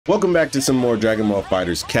Welcome back to some more Dragon Ball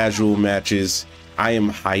FighterZ casual matches. I am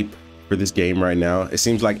hype for this game right now. It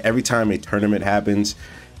seems like every time a tournament happens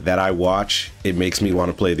that I watch, it makes me want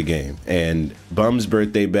to play the game. And Bum's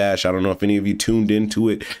Birthday Bash, I don't know if any of you tuned into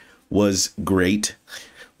it, was great.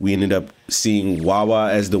 We ended up seeing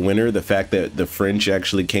Wawa as the winner. The fact that the French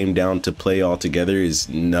actually came down to play all together is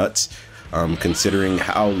nuts, considering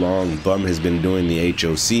how long Bum has been doing the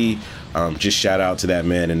HOC. Just shout out to that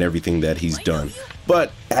man and everything that he's done.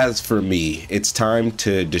 But as for me, it's time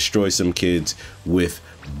to destroy some kids with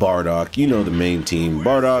Bardock. You know the main team.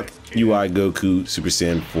 Bardock, UI Goku, Super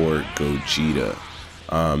Saiyan 4 Gogeta.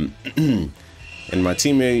 And my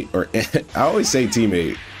teammate, or I always say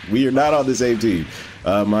teammate, we are not on the same team.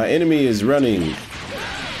 My enemy is running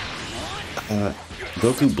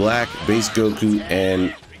Goku Black, Base Goku,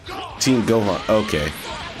 and Team Gohan. Okay.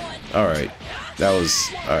 Alright. That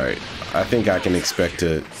was... Alright. I think I can expect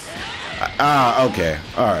to... okay.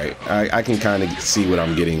 Alright. I can kind of see what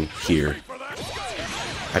I'm getting here.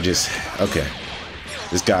 Okay.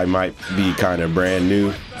 This guy might be kind of brand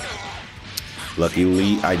new.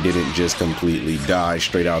 Luckily, I didn't just completely die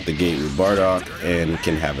straight out the gate with Bardock and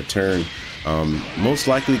can have a turn. Most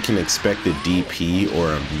likely can expect a DP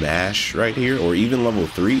or a mash right here, or even level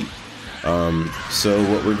 3. So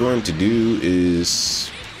what we're going to do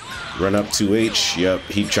is run up 2H. Yep,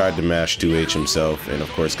 he tried to mash 2H himself and of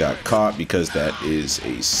course got caught because that is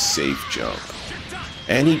a safe jump.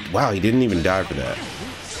 And wow, he didn't even die for that.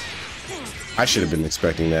 I should have been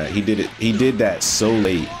expecting that. He did that so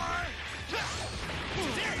late.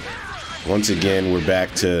 Once again, we're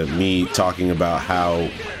back to me talking about how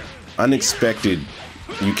unexpected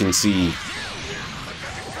you can see.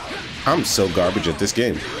 I'm so garbage at this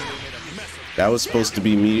game. That was supposed to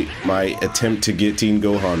be my attempt to get Team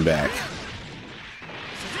Gohan back.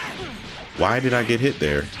 Why did I get hit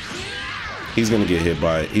there? He's gonna get hit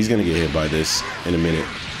by this in a minute.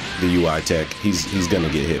 The UI tech. He's gonna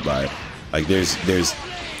get hit by it. Like there's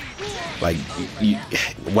like,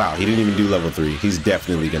 wow, he didn't even do level 3. He's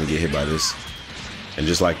definitely gonna get hit by this. And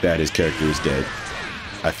just like that, his character is dead.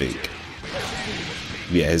 I think.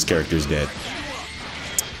 Yeah, his character is dead.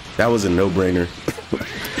 That was a no-brainer.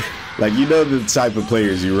 Like, you know, the type of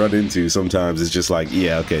players you run into sometimes, it's just like,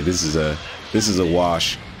 yeah, okay, this is a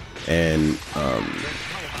wash. And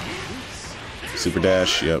super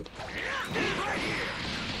dash, yep.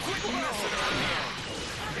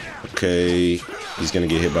 Okay, he's gonna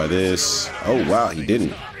get hit by this. Oh wow, he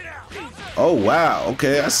didn't. Oh wow,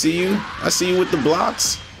 okay, I see you with the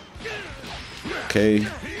blocks. Okay,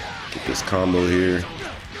 get this combo here.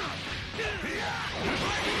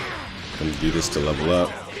 Gonna do this to level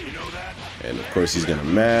up. And of course he's gonna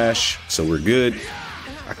mash, so we're good.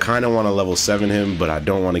 I kind of want to level 7 him, but I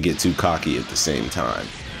don't want to get too cocky at the same time.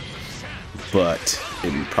 But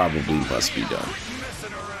it probably must be done.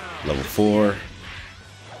 Level 4.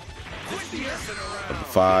 Level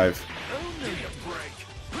 5.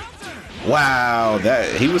 Wow,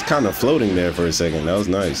 that he was kind of floating there for a second. That was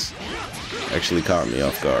nice. Actually caught me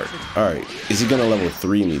off guard. Alright, is he gonna level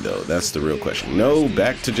 3 me though? That's the real question. No,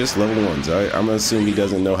 back to just level 1s. I'm gonna assume he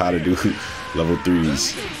doesn't know how to do level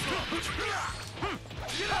 3s.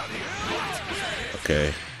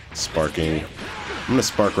 Okay, sparking. I'm gonna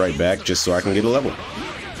spark right back just so I can get a level.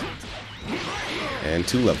 And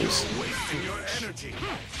 2 levels.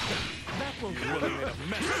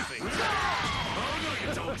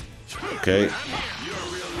 Okay.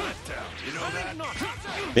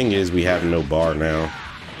 Thing is, we have no bar now,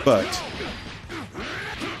 but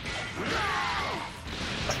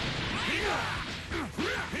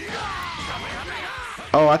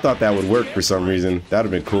oh, I thought that would work for some reason. That'd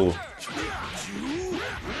have been cool.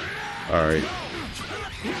 All right,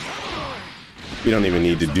 we don't even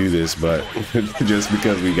need to do this, but just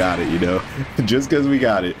because we got it, you know, just because we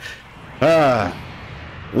got it.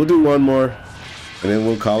 We'll do one more, and then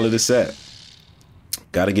we'll call it a set.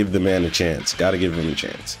 Gotta give the man a chance. Gotta give him a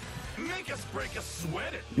chance.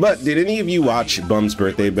 But did any of you watch Bum's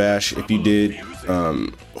Birthday Bash? If you did,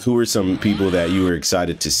 who were some people that you were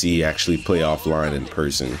excited to see actually play offline in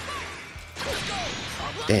person?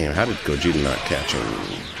 Damn, how did Gogeta not catch him?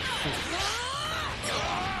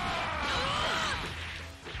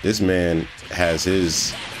 This man has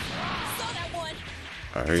his...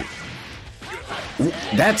 Alright.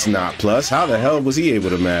 That's not plus. How the hell was he able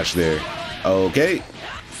to mash there? Okay.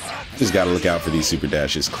 Just gotta look out for these super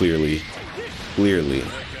dashes, clearly. Clearly.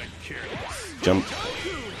 Jump.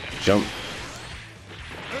 Jump.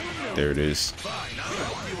 There it is.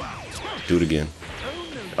 Do it again.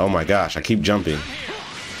 Oh my gosh, I keep jumping.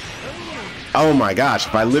 Oh my gosh,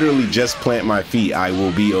 if I literally just plant my feet, I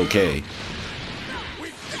will be okay.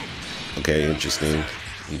 Okay, interesting.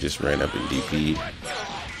 He just ran up and DP'd.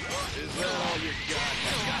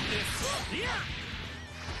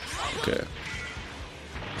 Okay.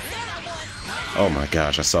 Oh my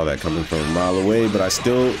gosh, I saw that coming from a mile away, but I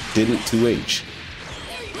still didn't 2H.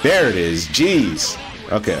 There it is. Jeez.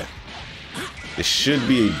 Okay. It should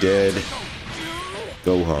be a dead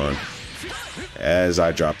Gohan as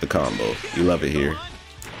I drop the combo. You love it here.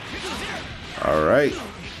 All right.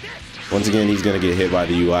 Once again, he's going to get hit by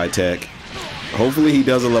the UI tech. Hopefully he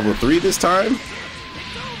does a level 3 this time.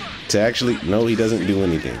 To actually, no, he doesn't do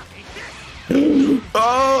anything.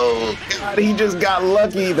 Oh, God, he just got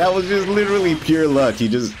lucky. That was just literally pure luck. He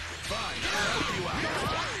just...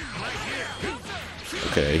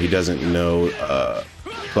 Okay, he doesn't know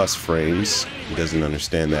plus frames. He doesn't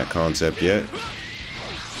understand that concept yet.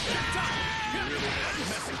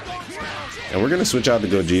 And we're going to switch out to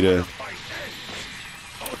Gogeta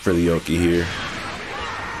for the Yoki here.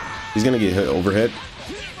 He's going to get hit overhead.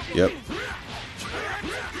 Yep.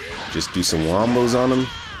 Just do some wombos on him.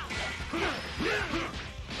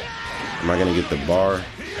 Am I going to get the bar?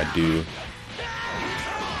 I do.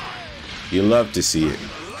 You love to see it.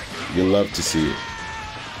 You love to see it.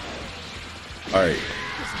 All right.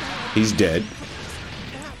 He's dead.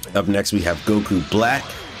 Up next, we have Goku Black.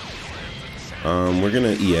 We're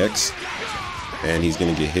going to EX. And he's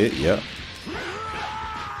going to get hit. Yep.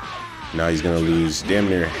 Now he's going to lose damn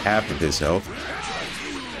near half of his health.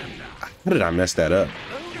 How did I mess that up?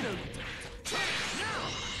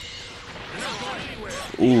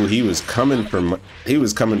 Ooh, he was coming for my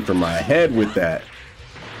head with that.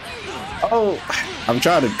 Oh, I'm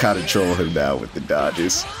trying to kind of troll him now with the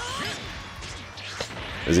dodges.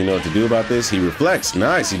 Does he know what to do about this? He reflects.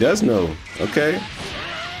 Nice, he does know. Okay.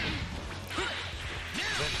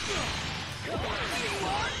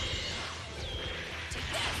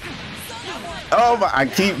 Oh my, I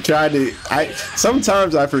keep trying to,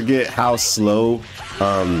 sometimes I forget how slow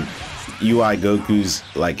UI Goku's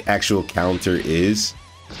like actual counter is.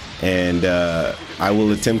 And I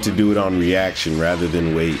will attempt to do it on reaction rather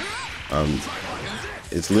than wait.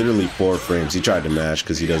 It's literally 4 frames. He tried to mash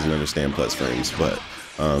because he doesn't understand plus frames, but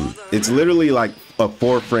it's literally like a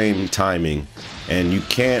 4-frame timing, and you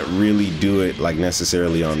can't really do it like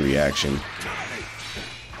necessarily on reaction.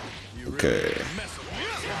 Okay.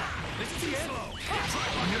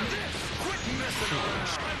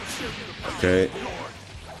 Okay.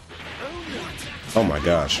 Oh my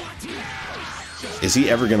gosh. Is he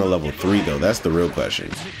ever gonna level 3 though? That's the real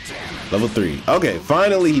question. Level 3. Okay,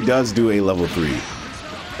 finally he does do a level 3.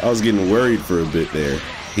 I was getting worried for a bit there.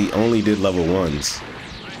 He only did level 1s.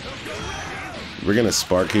 We're gonna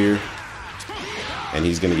spark here. And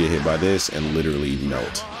he's gonna get hit by this and literally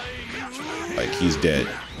melt. Like he's dead.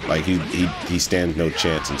 Like he stands no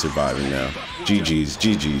chance in surviving now. GG's,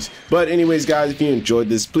 GG's. But anyways, guys, if you enjoyed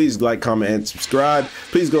this, please like, comment, and subscribe.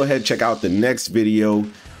 Please go ahead and check out the next video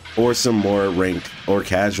or some more ranked or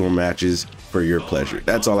casual matches for your pleasure.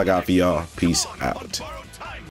 That's all I got for y'all. Peace out.